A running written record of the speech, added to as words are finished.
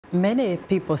Many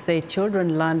people say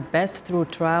children learn best through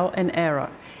trial and error.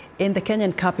 In the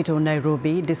Kenyan capital,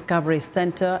 Nairobi, Discovery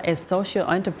Center, a social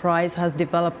enterprise, has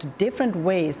developed different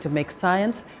ways to make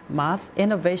science, math,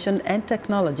 innovation, and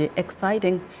technology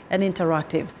exciting and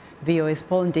interactive. VOA's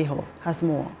Ndiho has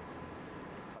more.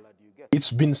 It's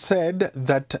been said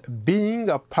that being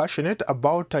passionate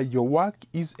about your work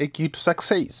is a key to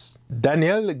success.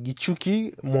 Daniel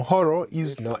Githui-Ewart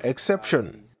is no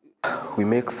exception. We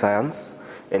make science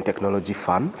and technology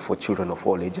fun for children of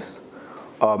all ages.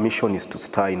 Our mission is to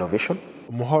stir innovation.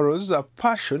 Muhoro's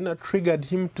passion triggered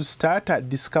him to start a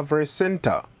Discovery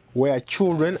Center, where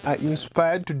children are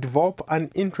inspired to develop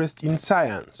an interest in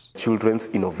science. Children's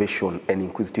innovation and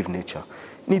inquisitive nature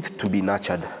needs to be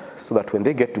nurtured so that when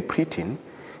they get to preteen,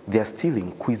 they are still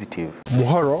inquisitive.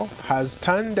 Muhoro has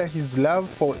turned his love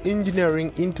for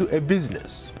engineering into a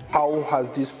business. How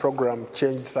has this program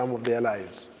changed some of their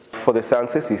lives? For the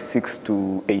sciences, it's 6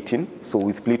 to 18, so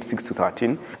we split 6 to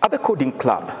 13. At the coding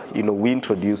club, we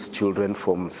introduce children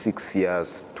from 6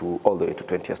 years to all the way to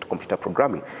 20 years to computer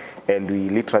programming. And we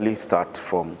literally start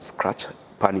from scratch,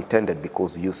 pun intended,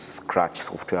 because we use Scratch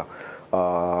software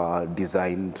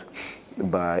designed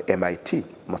by MIT,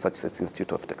 Massachusetts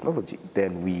Institute of Technology.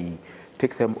 Then we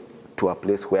take them to a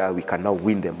place where we can now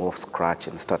win them off Scratch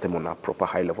and start them on a proper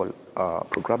high-level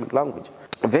programming language.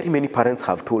 Very many parents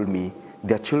have told me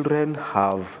their children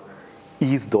have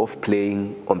eased off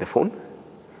playing on the phone.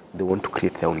 They want to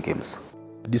create their own games.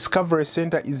 Discovery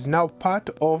Center is now part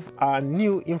of a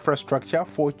new infrastructure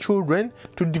for children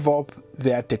to develop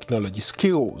their technology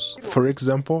skills. For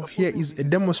example, here is a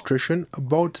demonstration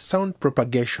about sound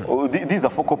propagation. This is a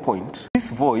focal point.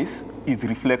 This voice is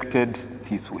reflected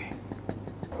this way.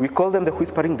 We call them the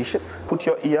whispering dishes. Put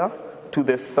your ear to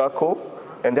the circle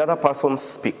and the other person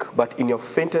speak, but in your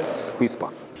faintest whisper.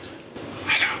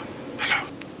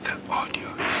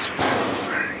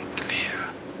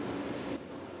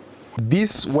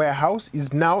 This warehouse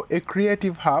is now a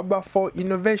creative hub for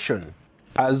innovation.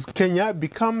 As Kenya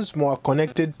becomes more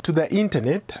connected to the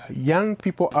internet, young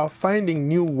people are finding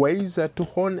new ways to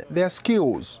hone their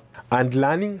skills and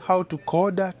learning how to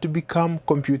code to become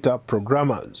computer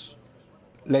programmers.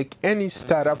 Like any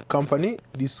startup company,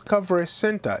 Discovery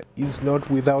Center is not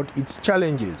without its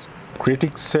challenges.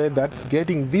 Critics say that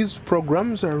getting these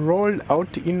programs rolled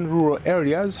out in rural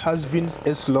areas has been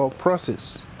a slow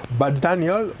process. But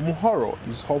Daniel Muhoro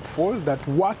is hopeful that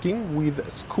working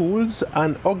with schools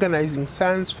and organizing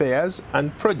science fairs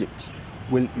and projects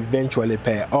will eventually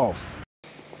pay off.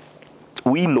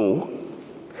 We know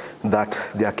that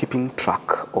they are keeping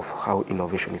track of how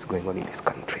innovation is going on in this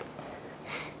country.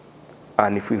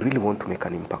 And if we really want to make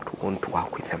an impact, we want to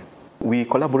work with them. We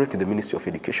collaborate with the Ministry of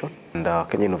Education, and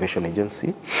Kenyan Innovation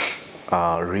Agency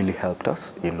really helped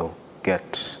us,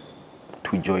 get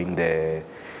to join the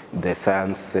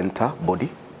Science Center body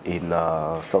in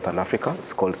Southern Africa.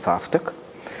 It's called SASTEC.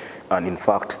 And in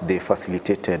fact, they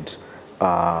facilitated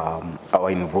our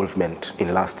involvement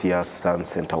in last year's Science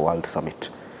Center World Summit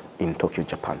in Tokyo,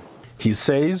 Japan. He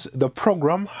says the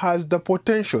program has the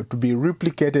potential to be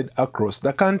replicated across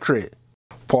the country.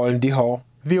 Ndiho,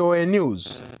 VOA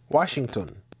News,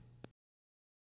 Washington.